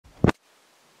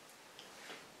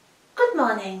Good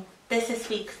morning. This is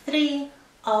week 3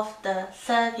 of the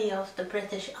survey of the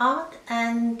British art,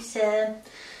 and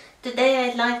today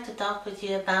I'd like to talk with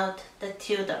you about the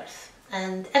Tudors.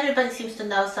 And everybody seems to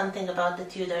know something about the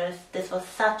Tudors. This was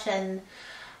such an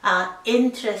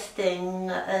interesting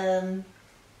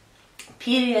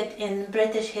period in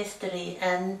British history,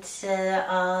 and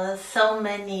so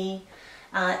many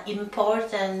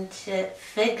important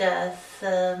figures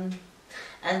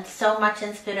and so much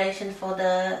inspiration for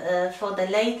the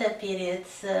later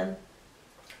periods.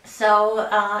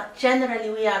 Generally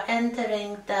we are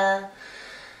entering the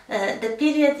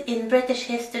period in British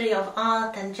history of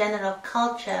art and general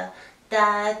culture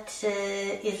that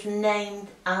is named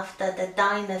after the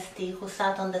dynasty who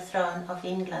sat on the throne of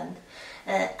England.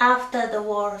 After the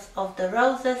Wars of the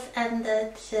Roses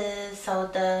ended, so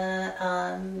the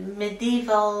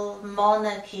medieval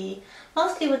monarchy,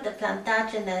 mostly with the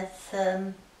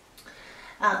Plantagenets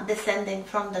descending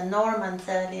from the Normans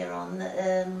earlier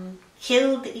on,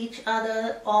 killed each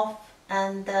other off,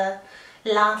 and the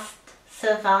last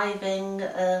surviving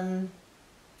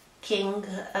king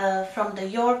from the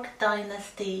York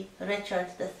dynasty,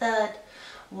 Richard III,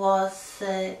 was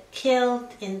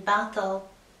killed in battle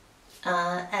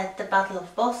at the Battle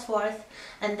of Bosworth,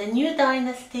 and the new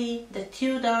dynasty, the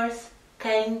Tudors,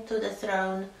 came to the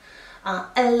throne.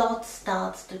 A lot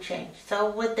starts to change. So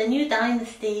with the new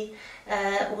dynasty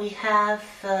we have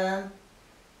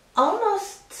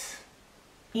almost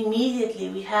immediately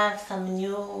we have some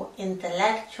new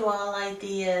intellectual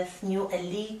ideas, new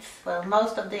elites. Well,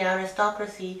 most of the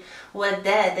aristocracy were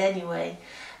dead anyway,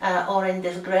 or in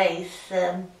disgrace.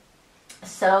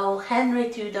 So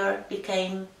Henry Tudor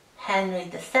became Henry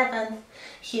VII.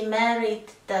 He married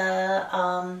the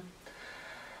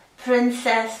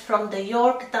princess from the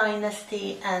York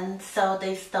dynasty, and so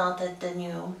they started the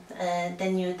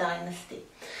new dynasty.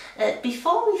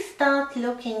 Before we start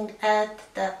looking at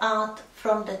the art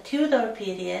from the Tudor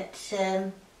period,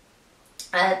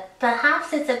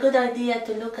 perhaps it's a good idea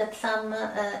to look at some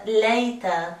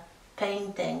later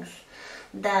paintings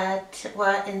that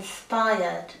were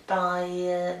inspired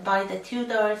by the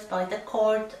Tudors, by the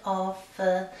court of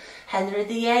Henry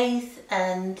VIII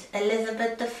and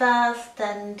Elizabeth I,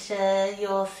 and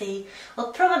you'll see,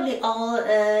 well, probably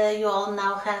you all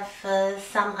now have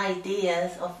some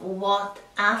ideas of what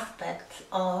aspects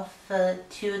of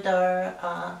Tudor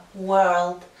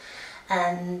world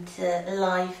and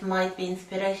life might be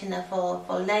inspirational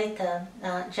for later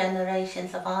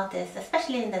generations of artists,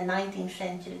 especially in the 19th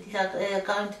century. These are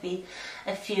going to be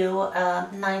a few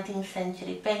 19th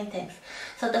century paintings.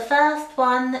 So the first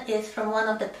one is from one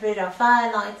of the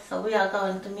Pre-Raphaelites, so we are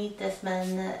going to meet this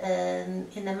man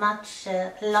in a much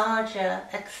larger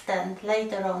extent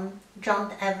later on,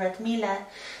 John Everett Miller,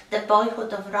 The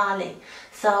Boyhood of Raleigh.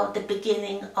 So the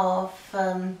beginning of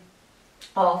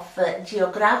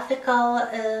geographical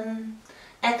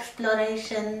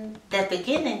exploration, the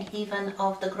beginning even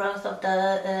of the growth of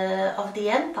the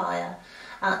empire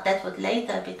that would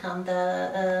later become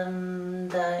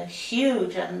the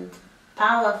huge and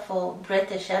powerful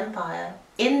British Empire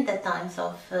in the times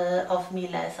of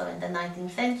Miller, so in the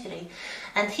 19th century.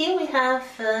 And here we have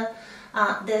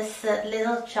this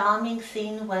little charming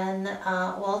scene when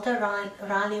Walter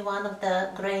Raleigh, one of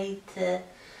the great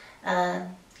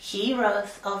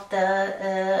heroes of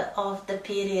the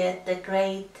period, the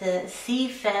great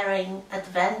seafaring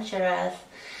adventurers,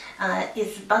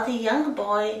 is but a young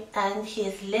boy, and he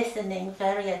is listening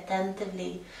very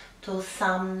attentively to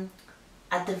some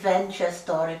adventure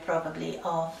story, probably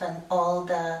of an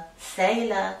older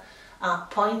sailor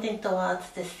pointing towards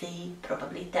the sea,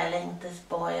 probably telling this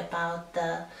boy about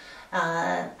the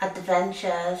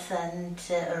adventures and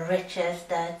riches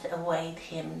that await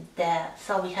him there.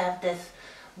 So we have this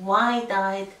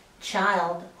wide-eyed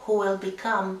child who will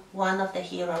become one of the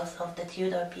heroes of the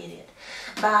Tudor period.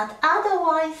 But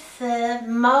otherwise,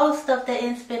 most of the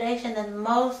inspiration and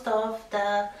most of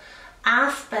the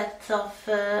aspects of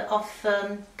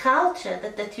culture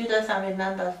that the Tudors are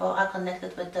remembered for are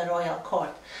connected with the royal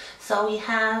court. So we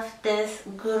have this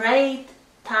great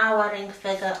towering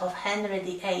figure of Henry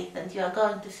VIII, and you are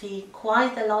going to see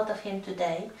quite a lot of him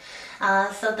today.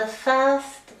 So the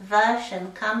first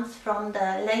version comes from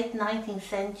the late 19th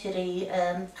century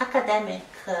academic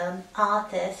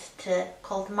artist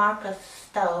called Marcus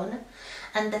Stone,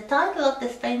 and the title of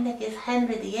this painting is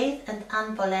Henry VIII and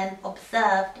Anne Boleyn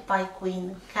observed by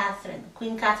Queen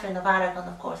Catherine of Aragon,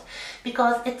 of course,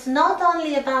 because it's not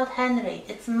only about Henry,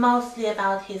 it's mostly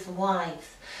about his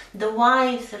wives. The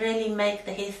wives really make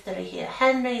the history here.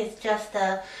 Henry is just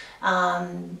a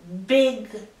big,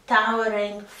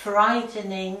 towering,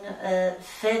 frightening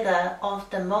figure of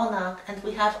the monarch, and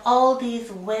we have all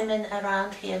these women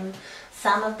around him,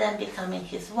 some of them becoming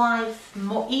his wives,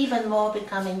 even more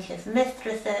becoming his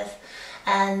mistresses.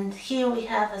 And here we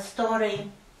have a story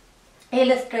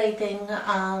illustrating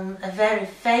a very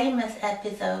famous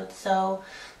episode. So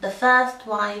the first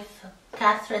wife,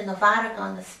 Catherine of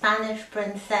Aragon, the Spanish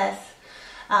princess,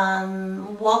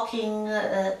 walking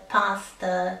past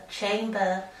the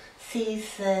chamber,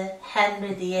 sees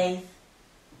Henry VIII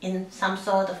in some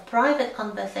sort of private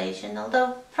conversation,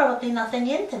 although probably nothing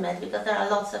intimate, because there are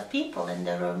lots of people in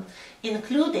the room,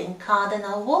 including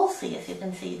Cardinal Wolsey, as you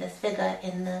can see, this figure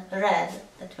in red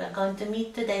that we're going to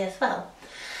meet today as well,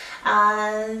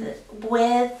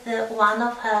 with one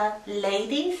of her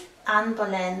ladies, Anne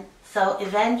Boleyn. So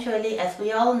eventually, as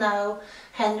we all know,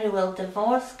 Henry will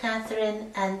divorce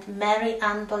Catherine and marry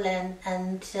Anne Boleyn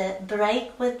and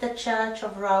break with the Church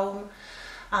of Rome,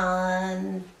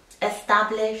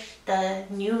 establish the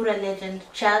new religion,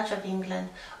 the Church of England,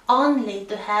 only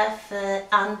to have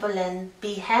Anne Boleyn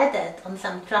beheaded on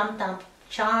some trumped up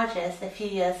charges a few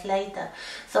years later.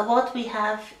 So what we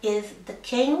have is the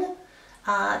king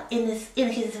in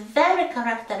his very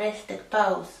characteristic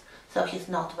pose. So he's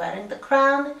not wearing the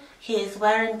crown, he is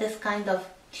wearing this kind of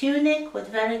tunic with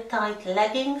very tight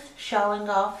leggings showing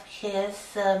off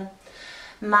his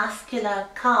muscular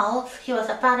calves. He was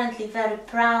apparently very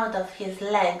proud of his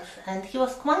legs, and he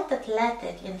was quite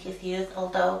athletic in his youth,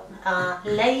 although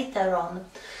later on,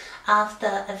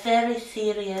 after a very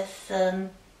serious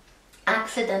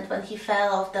accident when he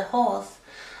fell off the horse,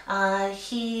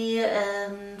 he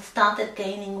started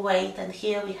gaining weight, and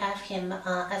here we have him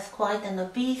as quite an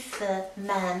obese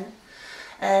man,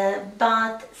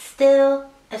 but still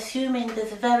assuming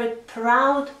this very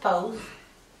proud pose.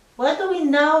 Where do we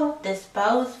know this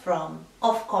pose from?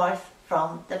 Of course,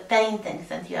 from the paintings,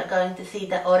 and you are going to see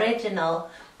the original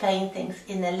paintings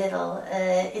in a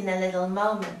little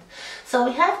moment. So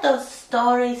we have those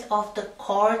stories of the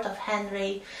court of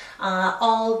Henry,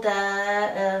 all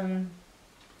the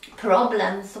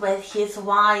problems with his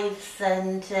wives,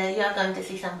 and you are going to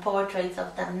see some portraits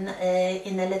of them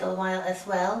in a little while as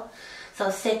well. So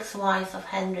 6 wives of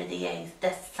Henry VIII,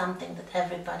 that's something that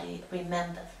everybody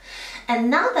remembers.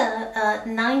 Another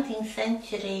 19th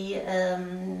century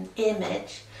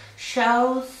image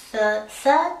shows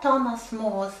Sir Thomas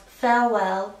More's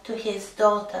farewell to his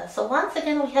daughter. So once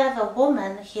again we have a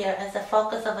woman here as a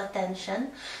focus of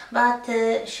attention, but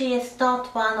she is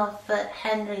not one of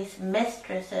Henry's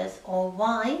mistresses or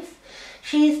wives.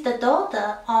 She is the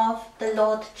daughter of the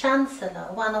Lord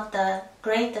Chancellor, one of the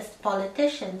greatest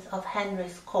politicians of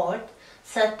Henry's court,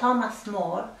 Sir Thomas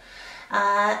More.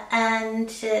 And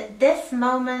this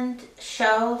moment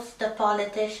shows the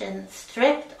politician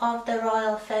stripped of the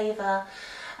royal favour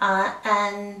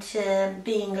and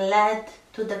being led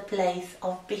to the place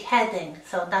of beheading.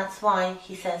 So that's why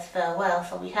he says farewell.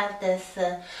 So we have this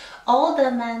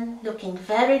older man looking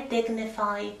very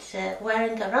dignified,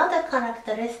 wearing a rather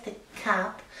characteristic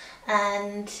cap,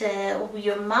 and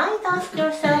you might ask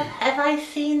yourself, have I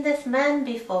seen this man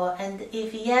before? And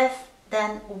if yes,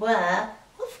 then where?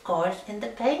 Of course, in the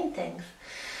paintings.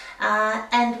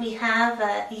 And we have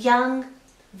a young,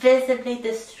 visibly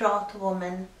distraught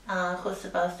woman who's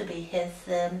supposed to be his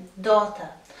daughter.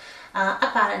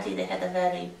 Apparently they had a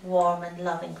very warm and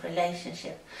loving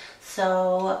relationship.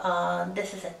 So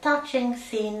this is a touching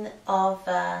scene of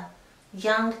a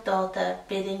young daughter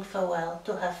bidding farewell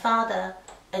to her father,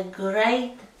 a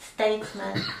great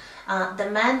statesman, the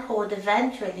man who would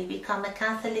eventually become a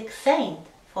Catholic saint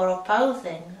for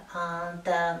opposing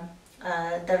the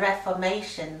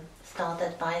Reformation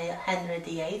started by Henry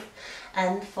VIII,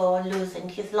 and for losing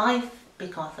his life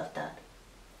because of that.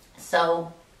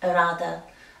 So a rather,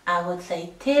 I would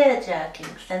say, tear-jerking,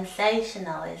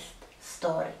 sensationalist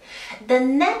story. The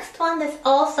next one is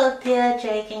also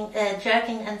tear-jerking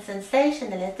and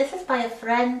sensationalist. This is by a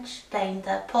French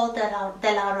painter, Paul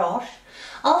Delaroche,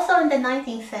 also in the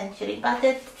 19th century, but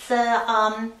it's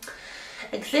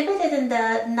exhibited in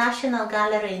the National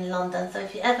Gallery in London. So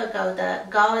if you ever go there,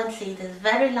 go and see this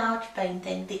very large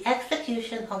painting, The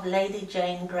Execution of Lady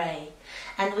Jane Grey.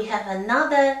 And we have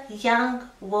another young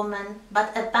woman,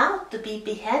 but about to be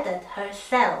beheaded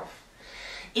herself.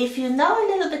 If you know a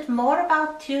little bit more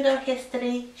about Tudor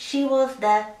history, she was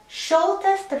the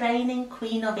shortest reigning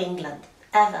Queen of England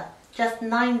ever, just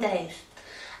 9 days.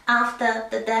 After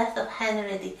the death of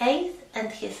Henry VIII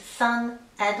and his son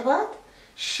Edward,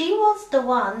 she was the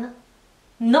one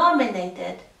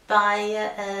nominated by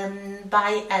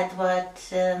Edward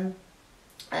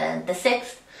VI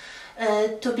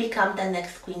to become the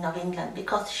next Queen of England,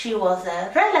 because she was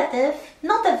a relative,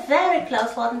 not a very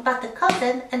close one, but a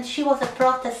cousin, and she was a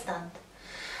Protestant.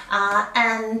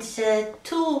 And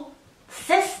two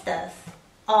sisters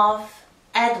of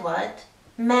Edward,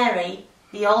 Mary,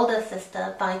 the older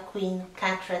sister by Queen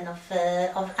Catherine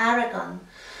of Aragon,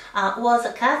 was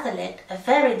a Catholic, a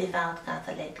very devout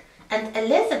Catholic, and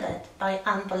Elizabeth by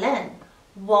Anne Boleyn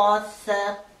was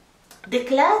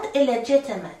declared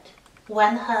illegitimate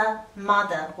when her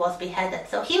mother was beheaded.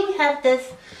 So here we have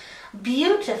this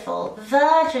beautiful,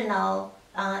 virginal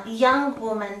young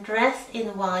woman dressed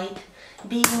in white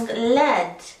being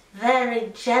led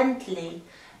very gently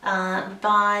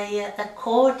by a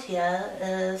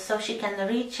courtier so she can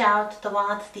reach out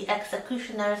towards the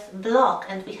executioner's block,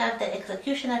 and we have the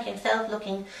executioner himself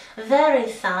looking very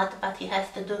sad, but he has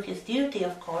to do his duty,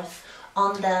 of course,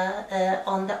 on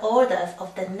the orders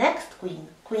of the next queen,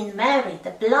 Queen Mary,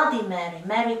 the Bloody Mary,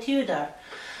 Mary Tudor,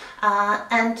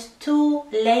 and two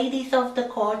ladies of the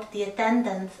court, the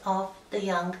attendants of the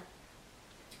young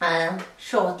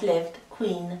short-lived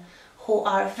queen, who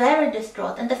are very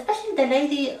distraught, and especially the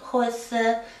lady who is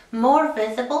more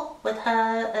visible with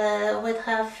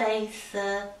her face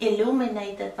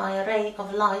illuminated by a ray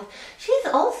of light. She's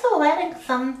also wearing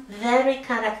some very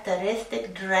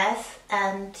characteristic dress,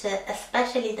 and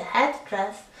especially the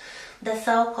headdress, the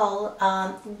so-called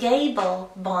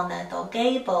gable bonnet or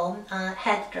gable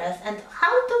headdress. And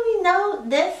how do we know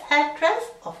this headdress?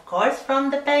 Of course, from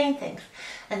the paintings,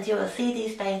 and you will see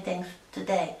these paintings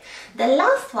today. The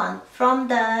last one from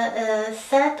the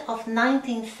set of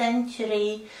 19th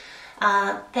century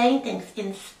paintings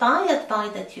inspired by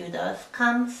the Tudors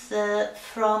comes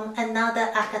from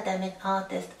another academic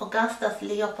artist, Augustus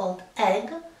Leopold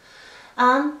Egg.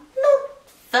 Not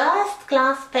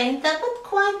first-class painter, but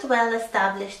quite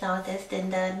well-established artist in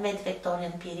the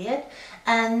mid-Victorian period,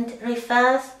 and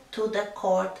refers to the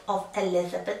court of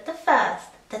Elizabeth I.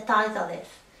 The title is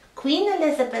Queen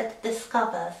Elizabeth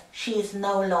discovers she is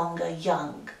no longer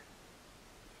young.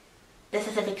 This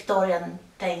is a Victorian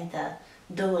painter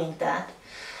doing that.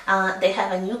 They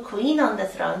have a new queen on the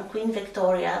throne, Queen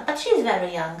Victoria, but she's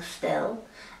very young still.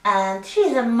 And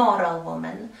she's a moral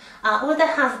woman with a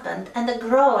husband and a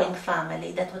growing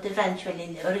family that would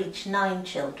eventually reach 9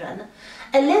 children.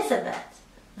 Elizabeth,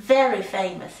 very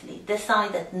famously,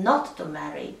 decided not to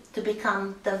marry, to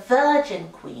become the Virgin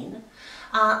Queen,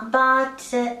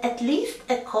 but at least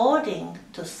according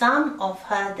to some of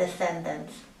her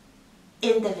descendants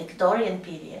in the Victorian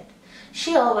period,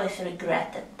 she always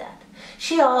regretted that.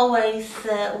 She always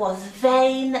was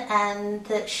vain, and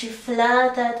she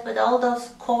flirted with all those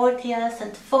courtiers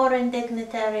and foreign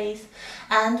dignitaries,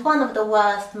 and one of the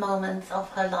worst moments of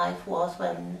her life was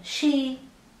when she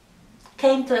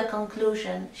came to a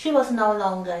conclusion she was no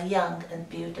longer young and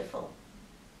beautiful.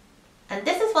 And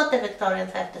this is what the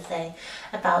Victorians have to say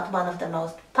about one of the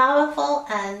most powerful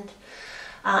and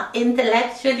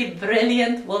intellectually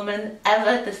brilliant woman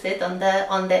ever to sit on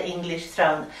the English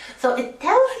throne. So it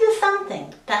tells you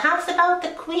something, perhaps about the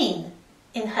Queen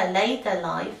in her later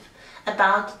life,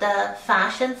 about the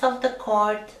fashions of the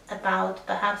court, about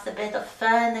perhaps a bit of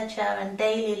furniture and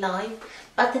daily life,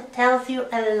 but it tells you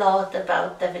a lot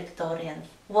about the Victorians,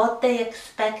 what they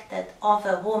expected of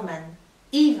a woman,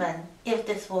 even if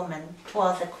this woman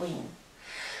was a queen.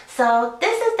 So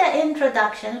this is the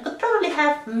introduction. You could probably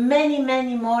have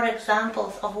many more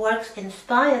examples of works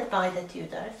inspired by the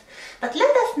Tudors, but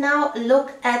let us now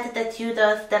look at the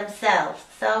Tudors themselves.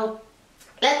 So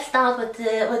let's start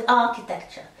with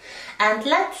architecture, and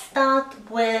let's start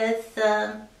with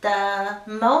the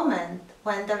moment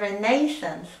when the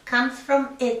Renaissance comes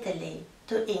from Italy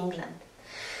to England.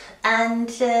 And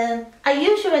I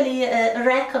usually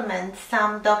recommend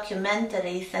some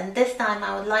documentaries, and this time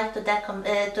I would like to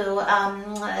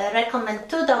recommend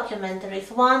 2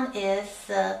 documentaries. One is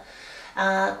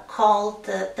called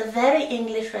The Very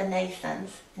English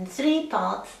Renaissance, in 3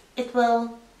 parts. It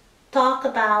will talk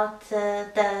about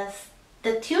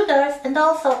the Tudors and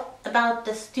also about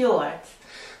the Stuarts.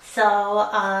 So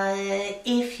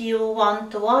if you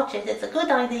want to watch it, it's a good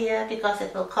idea because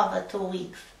it will cover 2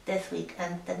 weeks. This week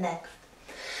and the next.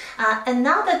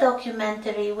 Another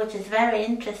documentary which is very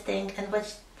interesting and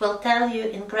which will tell you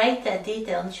in greater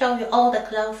detail and show you all the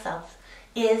close-ups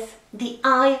is The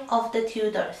Eye of the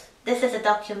Tudors. This is a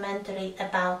documentary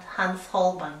about Hans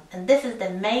Holbein, and this is the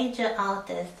major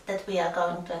artist that we are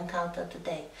going to encounter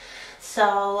today.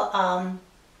 So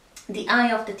The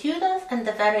Eye of the Tudors and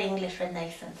the Very English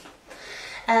Renaissance.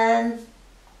 And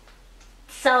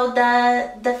so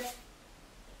the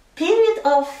period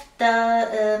of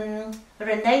the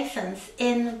Renaissance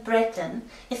in Britain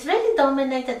is really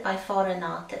dominated by foreign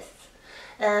artists.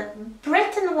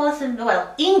 Britain wasn't,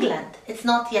 well, England, it's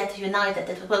not yet united,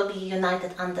 it will be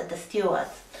united under the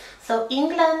Stuarts. So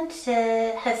England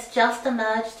has just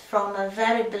emerged from a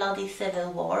very bloody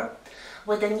civil war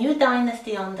with a new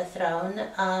dynasty on the throne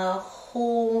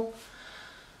who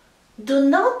do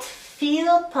not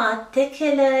feel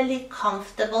particularly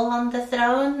comfortable on the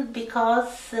throne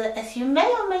because, as you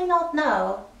may or may not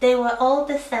know, they were all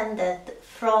descended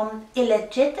from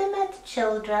illegitimate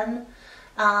children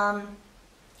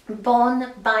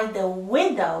born by the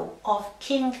widow of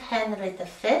King Henry V,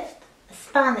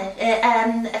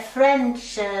 a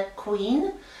French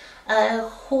queen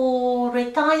who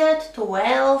retired to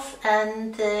Wales,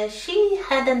 and she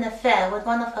had an affair with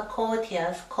one of her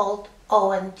courtiers called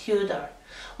Owen Tudor.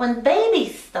 When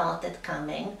babies started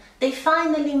coming, they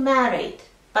finally married,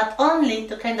 but only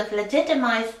to kind of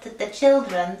legitimize the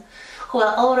children who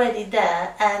are already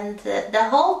there, and the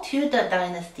whole Tudor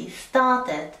dynasty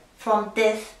started from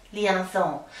this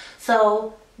liaison.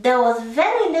 So there was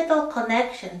very little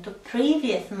connection to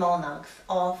previous monarchs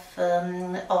of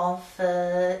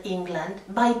England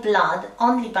by blood,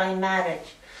 only by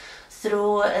marriage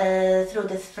through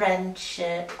this French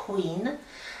queen.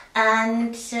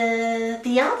 And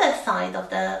the other side of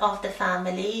the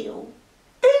family,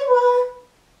 they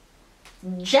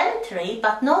were gentry,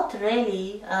 but not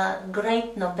really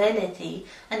great nobility,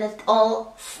 and it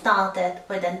all started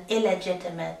with an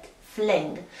illegitimate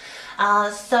fling.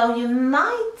 So you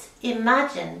might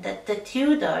imagine that the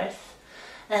Tudors,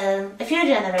 a few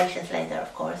generations later,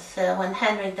 of course, when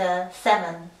Henry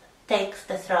VII takes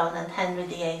the throne and Henry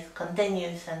VIII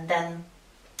continues, and then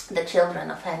the children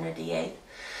of Henry VIII,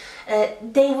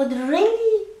 they would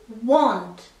really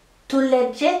want to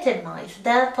legitimize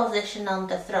their position on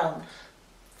the throne.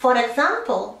 For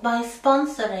example, by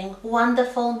sponsoring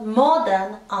wonderful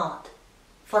modern art.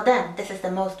 For them, this is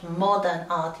the most modern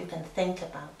art you can think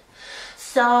about.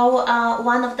 So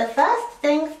one of the first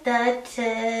things that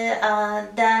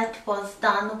that was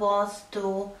done was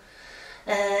to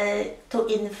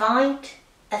invite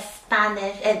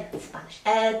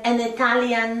an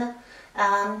Italian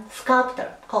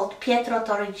sculptor called Pietro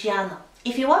Torrigiano.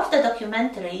 If you watch the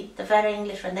documentary, The Very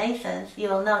English Renaissance, you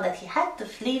will know that he had to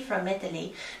flee from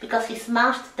Italy because he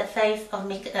smashed the face of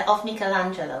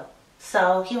Michelangelo.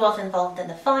 So he was involved in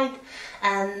a fight,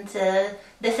 and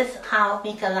this is how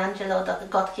Michelangelo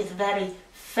got his very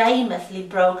famously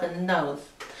broken nose.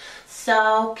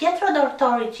 So Pietro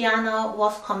Torrigiano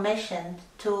was commissioned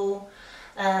to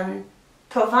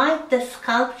provide the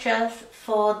sculptures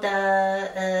for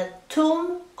the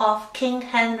tomb of King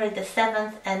Henry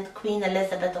VII and Queen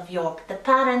Elizabeth of York, the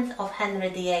parents of Henry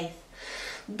VIII.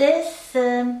 This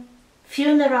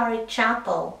funerary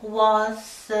chapel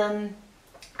was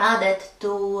added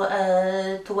to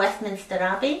Westminster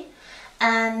Abbey,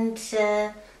 and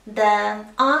the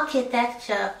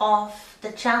architecture of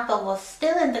the chapel was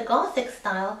still in the Gothic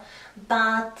style,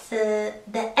 but the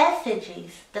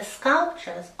effigies, the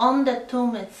sculptures on the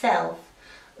tomb itself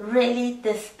really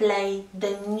display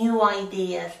the new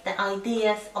ideas, the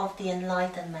ideas of the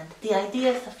Enlightenment, the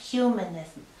ideas of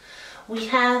humanism. We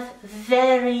have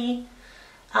very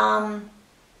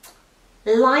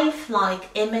lifelike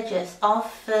images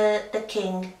of the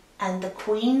king and the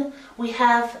queen. We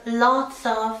have lots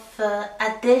of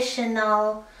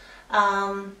additional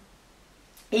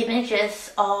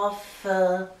images of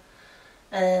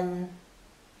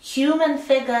human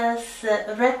figures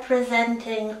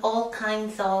representing all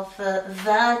kinds of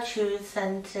virtues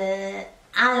and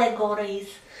allegories.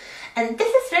 And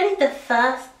this is really the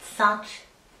first such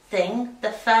thing,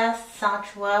 the first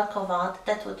such work of art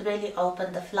that would really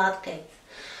open the floodgates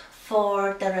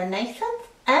for the Renaissance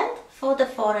and for the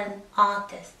foreign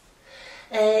artists.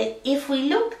 If we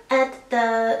look at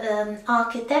the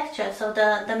architecture, so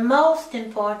the most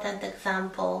important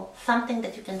example, something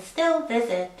that you can still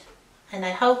visit, and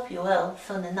I hope you will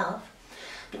soon enough,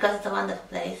 because it's a wonderful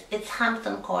place, it's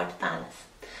Hampton Court Palace.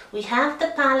 We have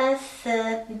the palace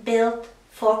built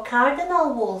for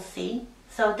Cardinal Wolsey,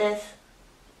 so this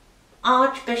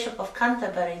Archbishop of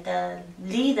Canterbury, the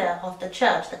leader of the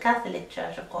church, the Catholic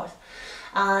Church of course,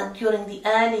 during the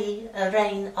early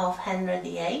reign of Henry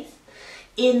VIII,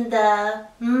 in the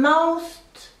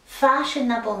most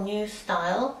fashionable new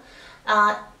style,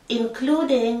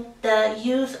 including the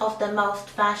use of the most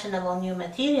fashionable new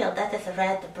material, that is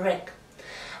red brick.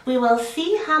 We will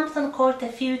see Hampton Court a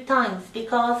few times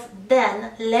because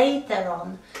then later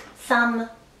on some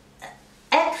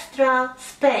extra extra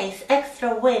space,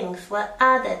 extra wings were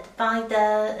added by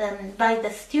the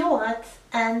Stuarts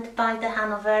and by the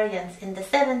Hanoverians in the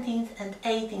 17th and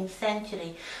 18th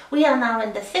century. We are now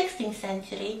in the 16th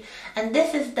century, and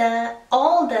this is the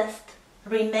oldest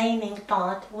remaining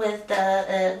part, with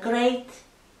the great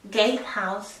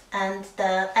gatehouse and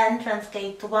the entrance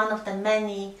gate to one of the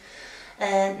many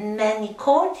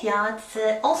courtyards.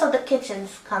 Also the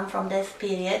kitchens come from this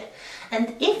period.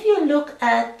 And if you look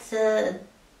at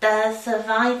the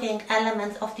surviving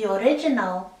elements of the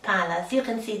original palace, you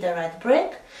can see the red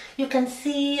brick, you can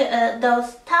see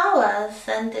those towers,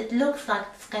 and it looks like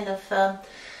this kind of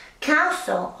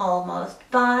castle almost,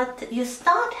 but you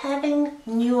start having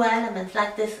new elements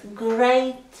like this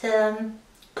great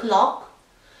clock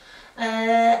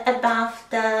above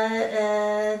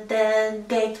the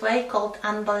gateway called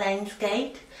Anne Boleyn's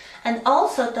Gate, and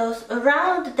also those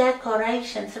round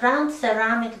decorations, round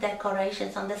ceramic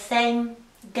decorations on the same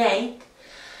gate,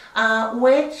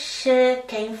 which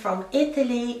came from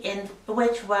Italy and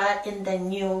which were in the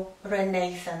new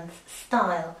Renaissance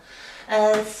style.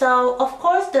 So of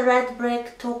course the red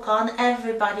brick took on,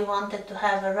 everybody wanted to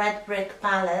have a red brick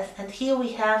palace, and here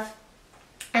we have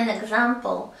an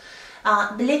example.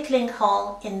 Blickling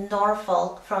Hall in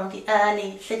Norfolk from the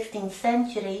early 16th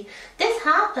century. This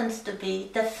happens to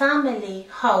be the family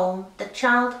home, the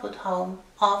childhood home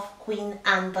of Queen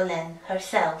Anne Boleyn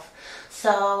herself.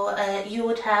 So you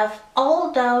would have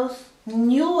all those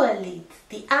new elites,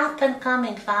 the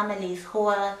up-and-coming families who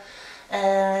were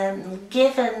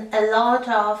given a lot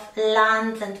of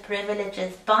lands and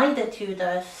privileges by the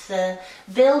Tudors,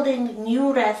 building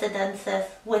new residences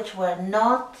which were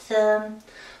not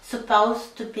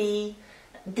supposed to be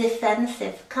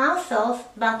defensive castles,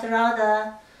 but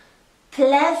rather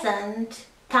pleasant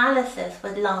palaces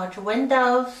with large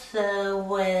windows,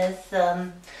 with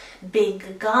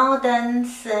big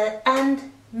gardens,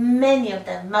 and many of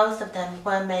them, most of them,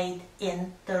 were made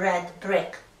in the red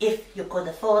brick, if you could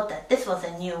afford that. This was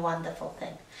a new wonderful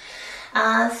thing.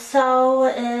 So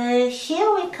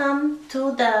here we come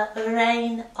to the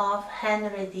reign of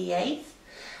Henry VIII,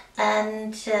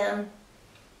 and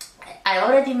I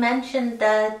already mentioned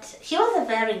that he was a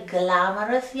very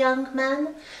glamorous young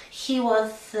man. He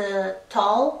was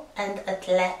tall and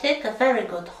athletic, a very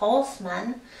good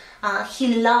horseman.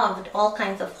 He loved all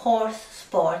kinds of horse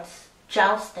sports,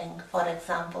 jousting, for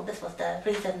example. This was the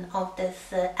reason of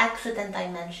this accident I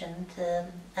mentioned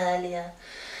earlier.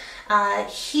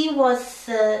 He was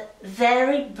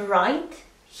very bright.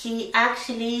 He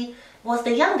actually was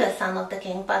the younger son of the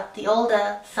king, but the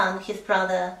older son, his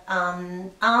brother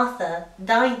Arthur,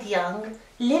 died young,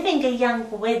 leaving a young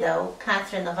widow,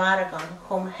 Catherine of Aragon,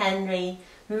 whom Henry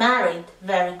married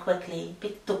very quickly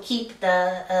to keep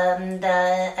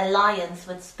the alliance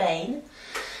with Spain.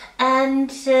 And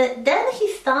then he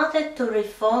started to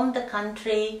reform the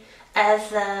country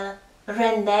as a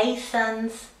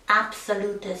Renaissance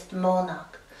absolutist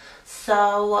monarch.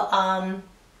 So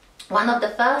one of the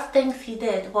first things he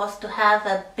did was to have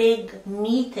a big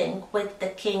meeting with the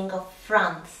King of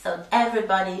France. So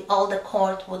everybody, all the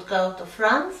court would go to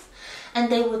France, and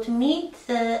they would meet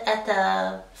at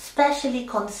a specially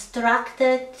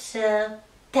constructed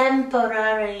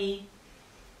temporary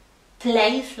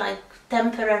place, like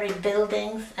temporary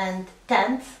buildings and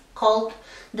tents, called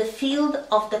the Field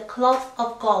of the Cloth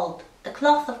of Gold. The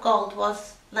cloth of gold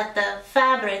was like the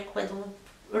fabric with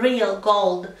real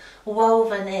gold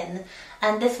woven in,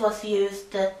 and this was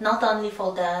used not only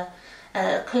for the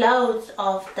clothes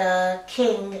of the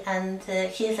king and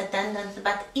his attendants,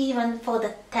 but even for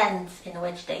the tents in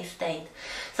which they stayed.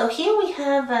 So here we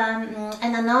have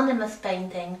an anonymous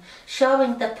painting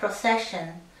showing the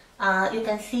procession. You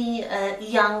can see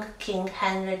young King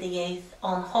Henry VIII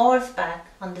on horseback,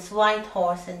 on this white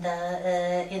horse in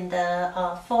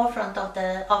the forefront of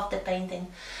the painting,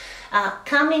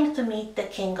 coming to meet the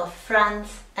King of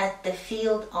France at the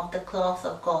Field of the Cloth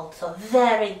of Gold. So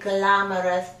very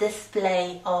glamorous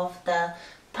display of the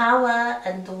power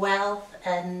and wealth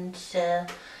and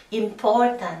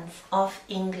importance of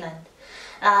England.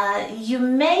 You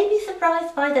may be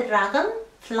surprised by the dragon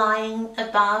flying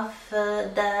above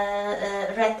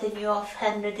the retinue of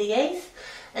Henry VIII.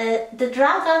 The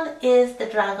dragon is the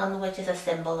dragon which is a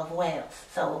symbol of Wales.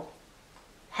 So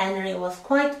Henry was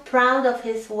quite proud of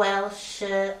his Welsh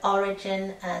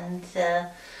origin, and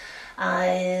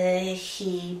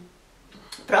he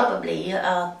probably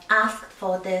asked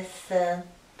for this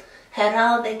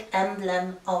heraldic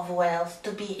emblem of Wales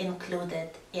to be included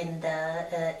in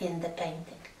the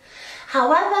painting.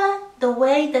 However, the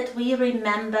way that we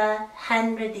remember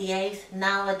Henry VIII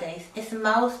nowadays is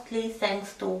mostly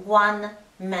thanks to one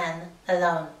man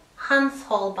alone, Hans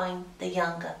Holbein the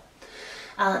Younger.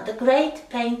 The great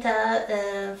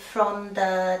painter from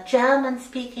the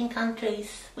German-speaking countries.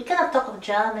 We cannot talk of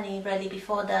Germany really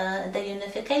before the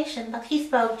unification, but he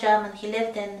spoke German. He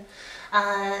lived in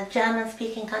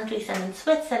German-speaking countries and in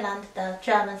Switzerland, the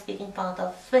German-speaking part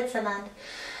of Switzerland.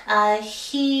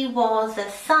 He was a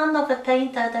son of a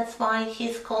painter, that's why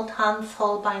he's called Hans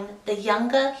Holbein the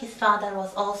Younger. His father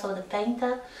was also the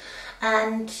painter.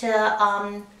 And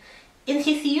in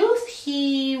his youth,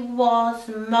 he was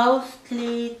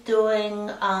mostly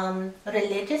doing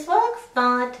religious works,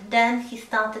 but then he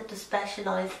started to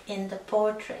specialize in the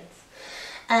portraits.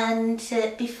 And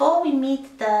before we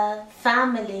meet the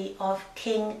family of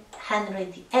King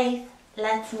Henry VIII,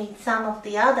 let's meet some of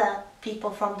the other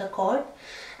people from the court,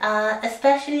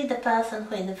 especially the person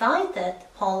who invited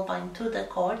Holbein to the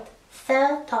court,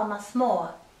 Sir Thomas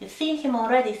More. You've seen him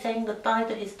already saying goodbye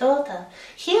to his daughter.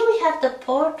 Here we have the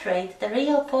portrait, the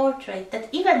real portrait that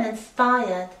even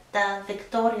inspired the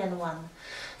Victorian one.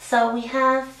 So we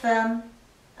have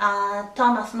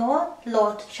Thomas More,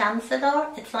 Lord Chancellor.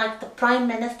 It's like the Prime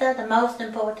Minister, the most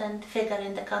important figure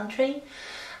in the country.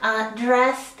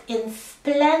 Dressed in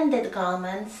splendid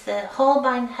garments.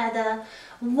 Holbein had a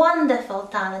wonderful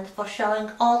talent for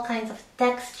showing all kinds of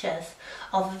textures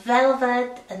of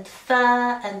velvet and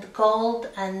fur and gold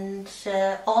and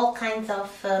all kinds of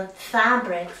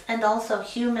fabrics, and also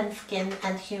human skin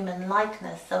and human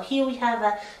likeness. So here we have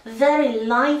a very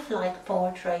lifelike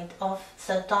portrait of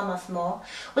Sir Thomas More,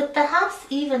 with perhaps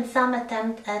even some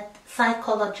attempt at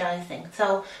psychologizing.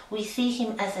 So we see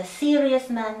him as a serious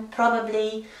man,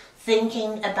 probably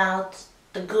thinking about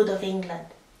the good of England.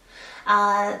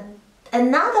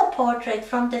 Another portrait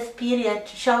from this period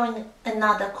showing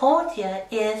another courtier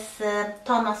is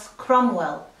Thomas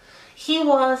Cromwell. He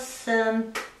was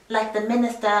like the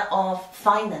Minister of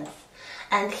Finance,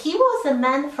 and he was a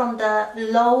man from the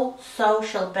low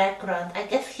social background. I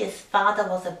guess his father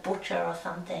was a butcher or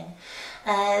something.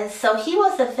 So he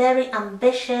was a very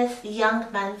ambitious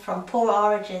young man from poor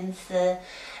origins,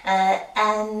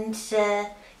 and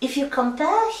if you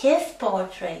compare his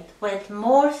portrait with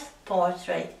More's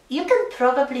portrait, you can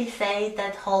probably say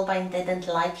that Holbein didn't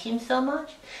like him so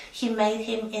much. He made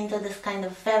him into this kind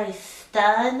of very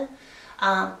stern,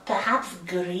 perhaps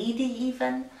greedy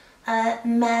even,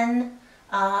 man,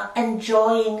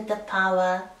 enjoying the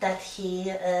power that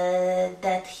he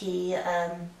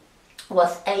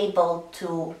was able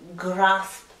to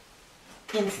grasp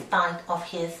in spite of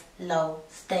his low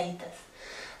status.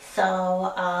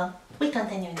 So we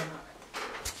continue in a moment.